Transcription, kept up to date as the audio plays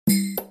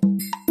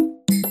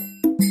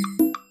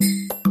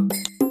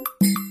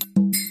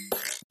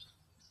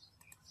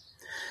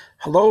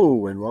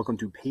Hello and welcome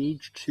to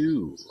page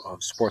 2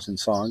 of Sports and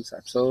Songs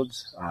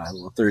episodes. A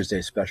little Thursday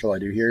special I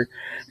do here.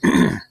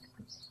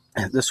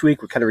 This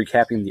week we're kind of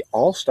recapping the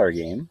All-Star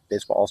Game,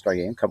 baseball All-Star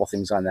Game. A couple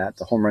things on that,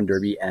 the Home Run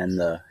Derby and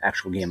the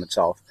actual game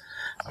itself.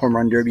 Home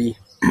Run Derby,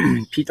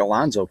 Pete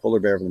Alonso, Polar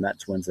Bear of the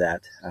Mets, wins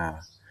that.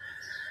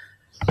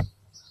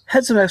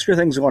 Had some extra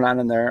things going on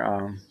in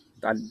there.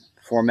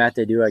 Format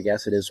they do, I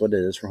guess it is what it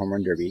is for Home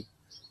Run Derby.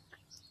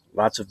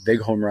 Lots of big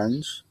home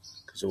runs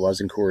because it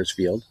was in Coors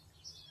Field.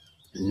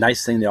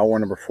 Nice thing, they all wore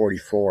number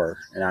 44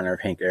 in honor of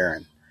Hank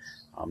Aaron.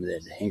 They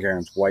had Hank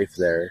Aaron's wife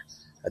there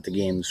at the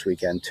game this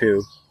weekend,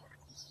 too.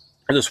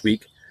 Or this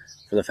week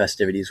for the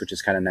festivities, which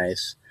is kind of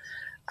nice.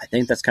 I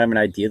think that's kind of an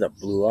idea that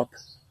blew up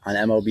on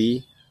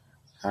MLB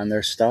on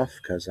their stuff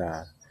because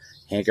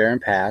Hank Aaron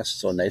passed,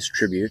 so a nice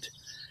tribute.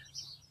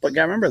 But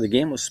gotta remember, the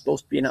game was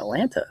supposed to be in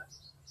Atlanta,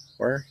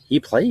 where he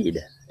played.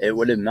 It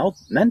would have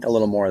meant a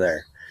little more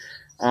there.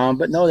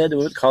 But no, they had to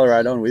move to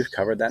Colorado, and we've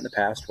covered that in the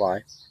past.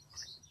 Why?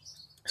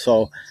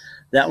 So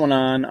that went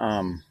on.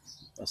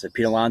 I said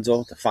Pete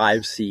Alonso, the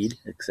 5 seed.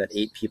 It's at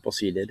 8 people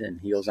seeded, and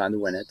he goes on to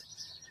win it.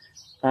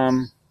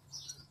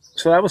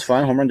 So that was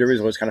fun. Home Run Derby is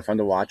always kind of fun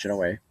to watch in a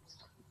way.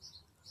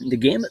 The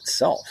game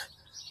itself,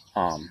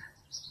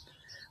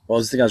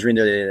 this thing I was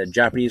reading today, the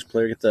Japanese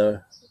player got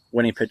the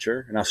winning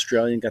pitcher, an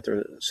Australian got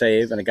the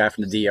save, and a guy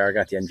from the DR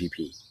got the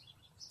MVP.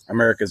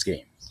 America's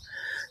game.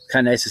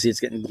 Kind of nice to see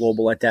it's getting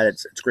global like that.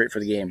 It's great for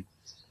the game.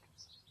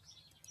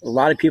 A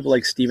lot of people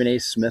like Stephen A.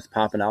 Smith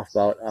popping off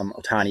about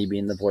Ohtani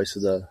being the voice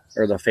of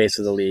the face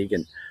of the league,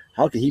 and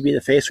how can he be the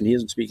face when he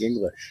doesn't speak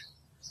English?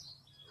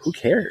 Who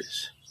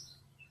cares?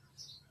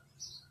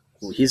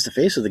 Well, he's the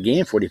face of the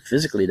game for what he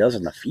physically does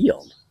on the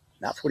field,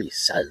 not for what he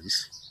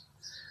says.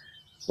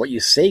 What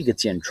you say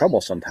gets you in trouble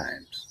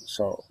sometimes.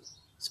 So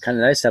it's kind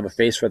of nice to have a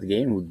face for the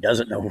game who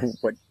doesn't know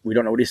what we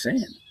don't know what he's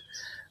saying,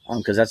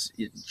 because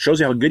it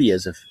shows you how good he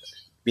is if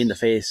being the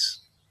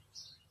face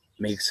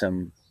makes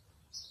him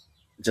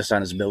just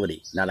on his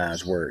ability, not on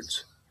his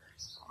words.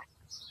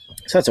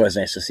 So that's always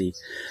nice to see.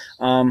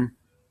 The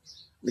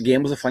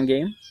game was a fun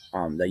game.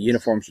 The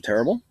uniforms were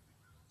terrible.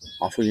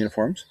 Awful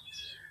uniforms.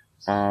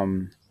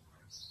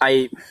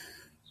 They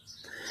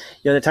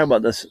talk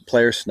about this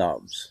player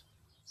snubs.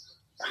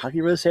 How can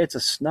you really say it's a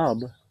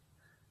snub?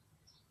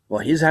 Well,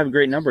 he's having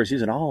great numbers.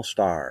 He's an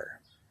all-star.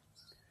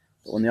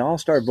 But when the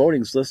all-star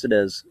voting is listed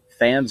as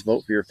fans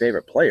vote for your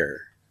favorite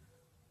player,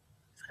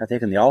 it's kind of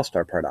taking the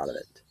all-star part out of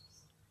it.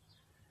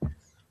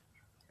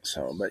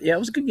 So, but yeah, it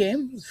was a good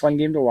game. Fun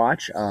game to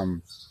watch.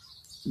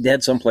 They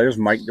had some players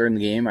mic during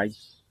the game. I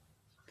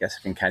guess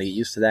I can kind of get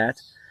used to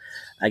that.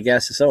 I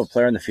guess instead of a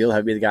player on the field,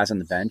 have be the guys on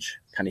the bench,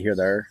 kind of hear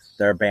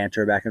their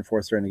banter back and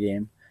forth during the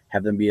game.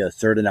 Have them be a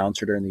third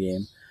announcer during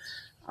the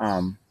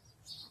game.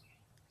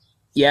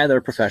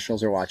 They're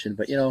professionals they're watching,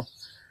 but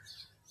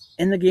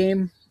in the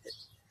game,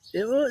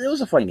 it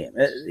was a fun game.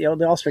 The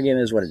All-Star game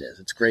is what it is.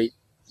 It's great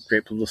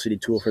publicity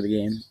tool for the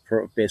game,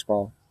 for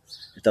baseball.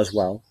 It does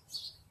well.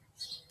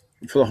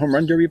 For the Home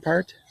Run Derby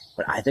part,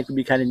 what I think would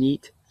be kind of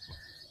neat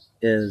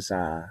is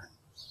in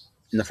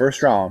the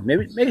first round,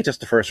 maybe make it just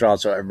the first round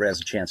so everybody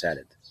has a chance at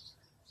it.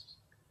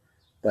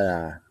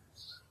 But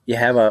you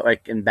have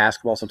like in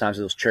basketball, sometimes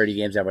those charity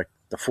games have like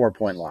the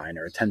 4-point line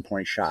or a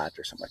 10-point shot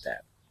or something like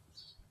that.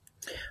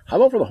 How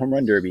about for the Home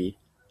Run Derby,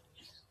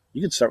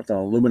 you could start with an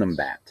aluminum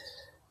bat.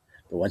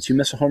 But once you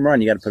miss a home run,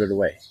 you got to put it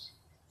away.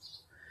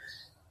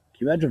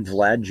 Can you imagine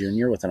Vlad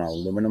Jr. with an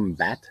aluminum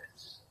bat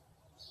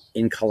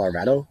in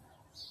Colorado?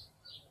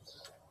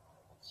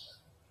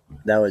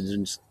 That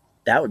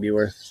would be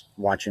worth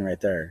watching right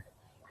there.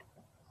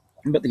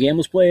 But the game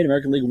was played.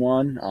 American League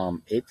won.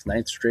 8th,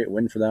 9th straight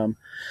win for them.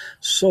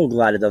 So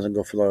glad it doesn't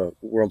go for the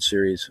World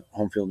Series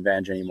home field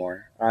advantage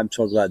anymore. I'm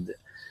so glad.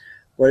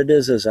 What it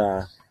is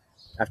after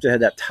they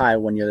had that tie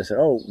one year, they said,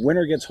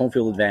 winner gets home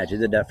field advantage. They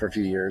did that for a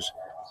few years.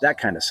 That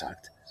kind of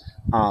sucked.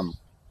 Now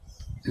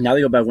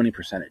they go by winning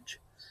percentage.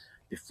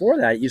 Before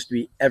that, it used to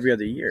be every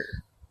other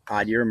year.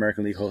 Odd year,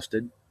 American League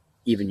hosted.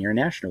 Even year,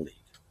 National League.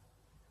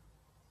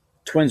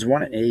 Twins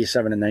won it in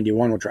 87 and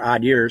 91, which were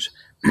odd years,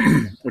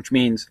 which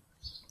means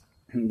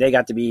they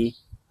got to be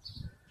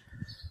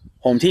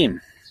home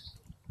team,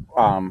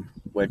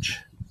 which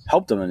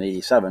helped them in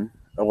 87.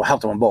 Well,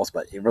 helped them in both,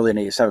 but really in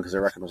 87 because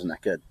their record wasn't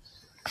that good.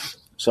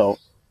 So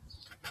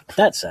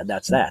that said,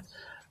 that's that.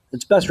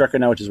 It's best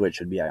record now, which is what it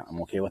should be.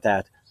 I'm okay with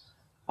that.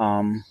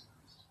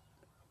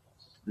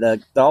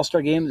 The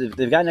All-Star game,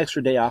 they've got an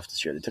extra day off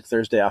this year. They took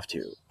Thursday off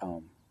too.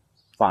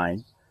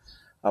 Fine.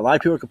 A lot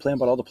of people are complaining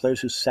about all the players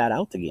who sat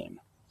out the game.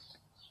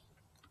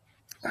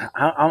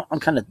 I'm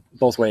kind of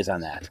both ways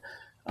on that.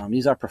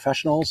 These are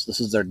professionals. This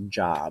is their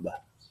job.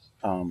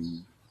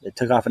 They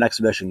took off an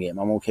exhibition game.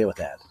 I'm okay with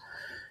that.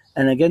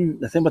 And again,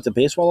 the thing about the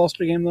baseball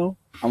All-Star game, though,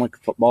 unlike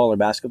football or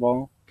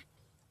basketball,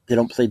 they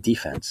don't play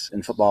defense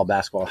in football,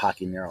 basketball,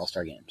 hockey in their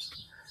All-Star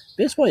games.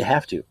 Baseball, you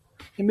have to.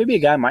 And maybe a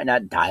guy might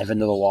not dive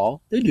into the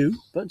wall. They do,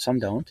 but some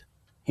don't.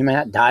 He might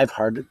not dive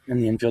hard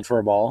in the infield for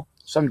a ball.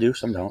 Some do,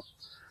 some don't.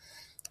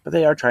 But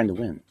they are trying to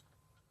win.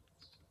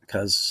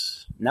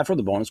 Because not for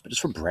the bonus, but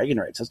just for bragging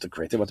rights. That's the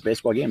great thing about the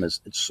baseball game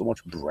is it's so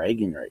much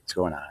bragging rights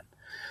going on.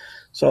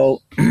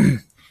 So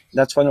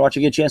that's fun to watch.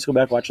 You get a chance to go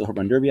back, watch the Home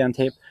Run Derby on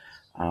tape,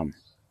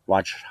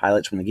 watch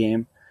highlights from the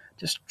game.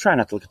 Just try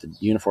not to look at the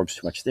uniforms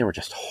too much. They were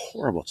just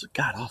horrible. It's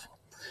god-awful.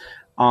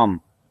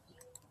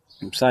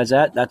 Besides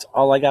that, that's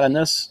all I got on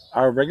this.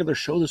 Our regular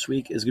show this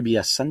week is going to be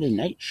a Sunday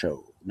night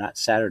show, not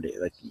Saturday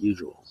like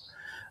usual.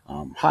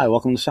 Hi,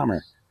 welcome to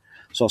summer.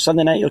 So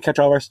Sunday night, you'll catch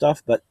all of our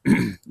stuff, but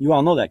you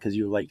all know that because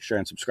you like, share,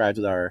 and subscribe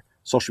to our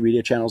social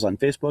media channels on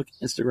Facebook,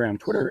 Instagram,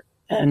 Twitter,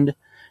 and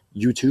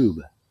YouTube.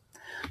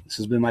 This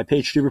has been my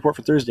Page 2 report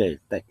for Thursday.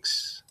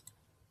 Thanks.